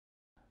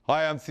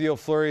Hi, I'm Theo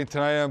Fleury, and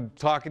tonight I'm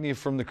talking to you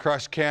from the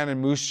Crush Can in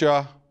Moose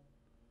Jaw.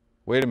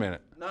 Wait a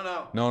minute.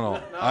 No.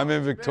 I'm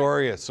in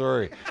Victoria,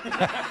 sorry.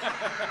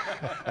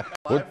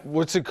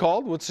 What's it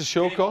called? What's the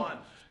show called? On.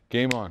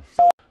 Game On.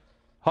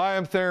 Hi,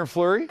 I'm Theron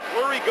Fleury.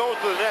 Fleury goes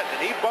to the net,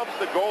 and he bumps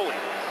the goalie.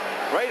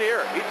 Right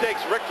here, he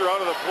takes Richter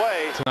out of the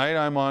play. Tonight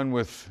I'm on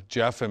with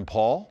Jeff and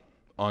Paul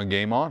on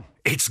Game On.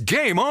 It's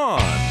Game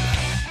On!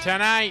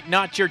 Tonight,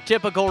 not your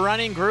typical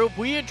running group,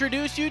 we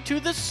introduce you to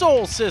the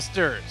Soul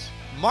Sisters.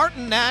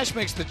 Martin Nash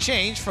makes the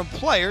change from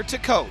player to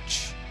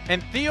coach.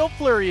 And Theo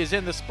Fleury is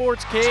in the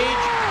sports cage.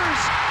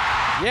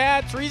 Yeah,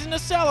 it's reason to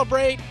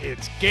celebrate.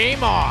 It's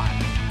Game On.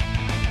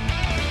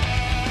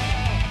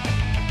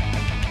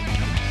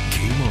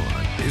 Game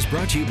On is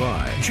brought to you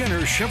by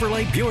Jenner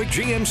Chevrolet Buick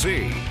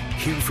GMC.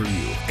 Here for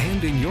you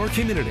and in your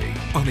community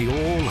on the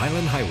Old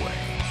Island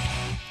Highway.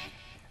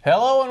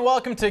 Hello and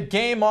welcome to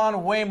Game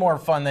On, way more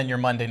fun than your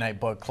Monday Night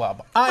Book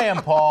Club. I am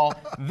Paul,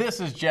 this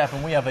is Jeff,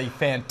 and we have a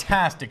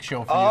fantastic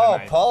show for you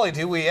tonight. Oh, Paulie,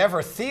 do we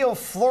ever? Theo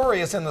Fleury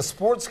is in the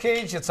sports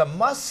cage. It's a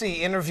must-see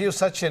interview,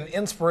 such an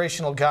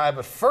inspirational guy.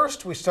 But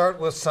first, we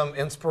start with some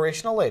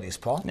inspirational ladies,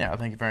 Paul. Yeah,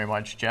 thank you very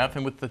much, Jeff.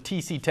 And with the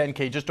TC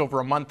 10K just over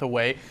a month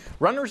away,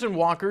 runners and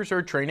walkers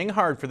are training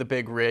hard for the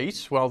big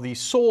race, while the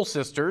Soul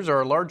Sisters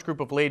are a large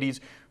group of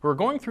ladies who are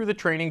going through the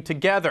training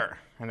together,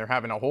 and they're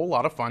having a whole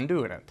lot of fun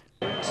doing it.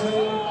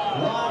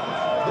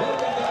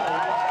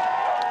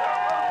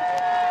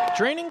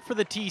 Training for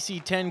the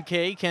TC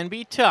 10K can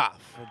be tough.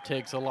 It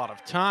takes a lot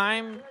of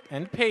time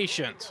and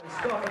patience.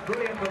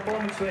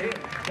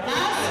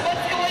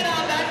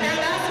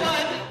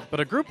 But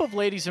a group of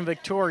ladies in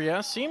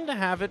Victoria seem to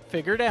have it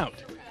figured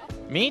out.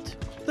 Meet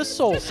the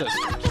Soul Sisters.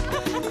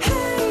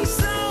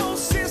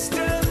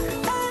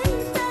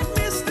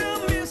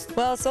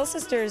 Well, Soul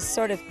Sisters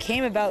sort of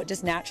came about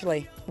just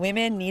naturally.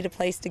 Women need a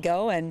place to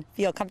go and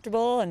feel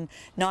comfortable and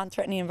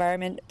non-threatening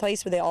environment, a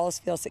place where they always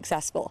feel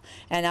successful.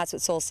 And that's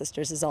what Soul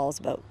Sisters is all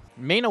about.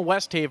 Mayna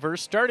Westhaver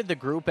started the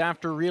group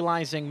after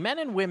realizing men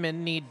and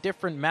women need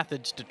different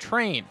methods to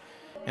train.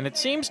 And it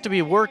seems to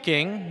be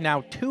working.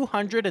 Now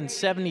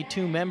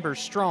 272 members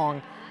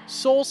strong,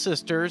 Soul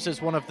Sisters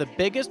is one of the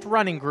biggest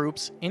running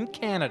groups in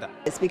Canada.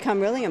 It's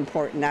become really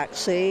important,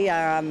 actually.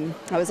 I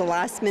was a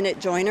last-minute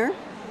joiner.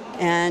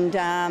 And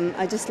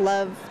I just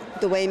love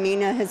the way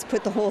Mina has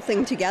put the whole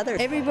thing together.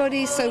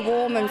 Everybody's so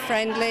warm and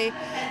friendly,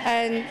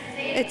 and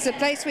it's a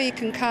place where you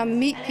can come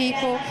meet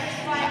people.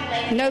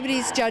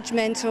 Nobody's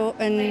judgmental,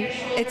 and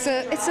it's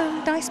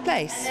a nice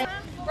place.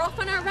 We're off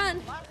on our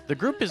run. The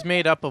group is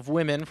made up of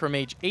women from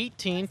age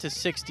 18 to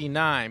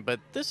 69, but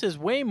this is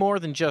way more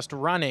than just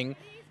running.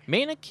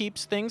 Mayna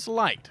keeps things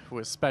light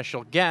with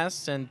special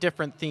guests and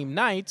different theme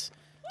nights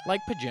like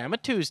Pajama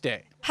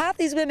Tuesday. Half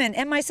these women,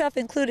 and myself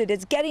included,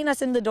 it's getting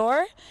us in the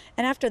door,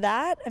 and after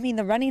that, I mean,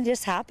 the running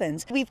just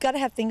happens. We've got to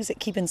have things that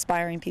keep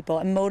inspiring people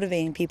and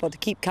motivating people to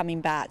keep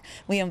coming back.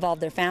 We involve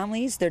their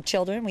families, their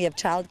children, we have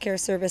childcare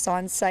service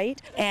on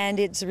site, and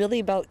it's really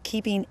about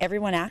keeping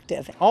everyone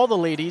active. All the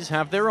ladies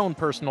have their own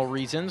personal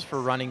reasons for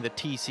running the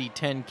TC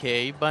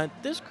 10K, but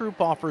this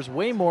group offers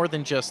way more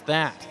than just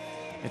that.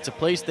 It's a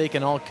place they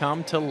can all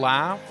come to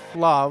laugh,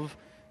 love,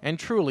 and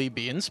truly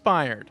be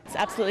inspired. It's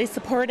absolutely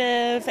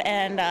supportive,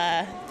 and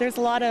there's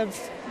a lot of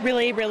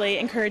really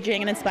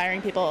encouraging and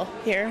inspiring people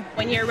here.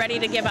 When you're ready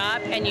to give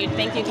up and you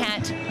think you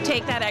can't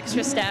take that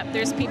extra step,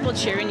 there's people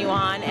cheering you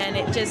on, and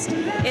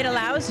it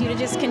allows you to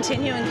just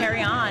continue and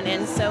carry on.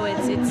 And so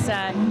it's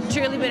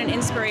truly been an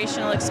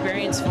inspirational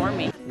experience for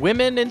me.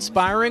 Women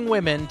inspiring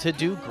women to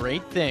do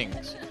great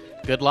things.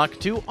 Good luck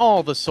to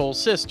all the Soul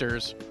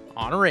Sisters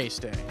on race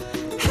day.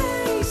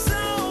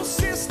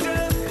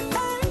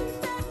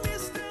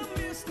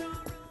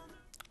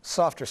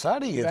 Softer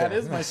side of you there. That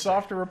is my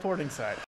softer reporting side.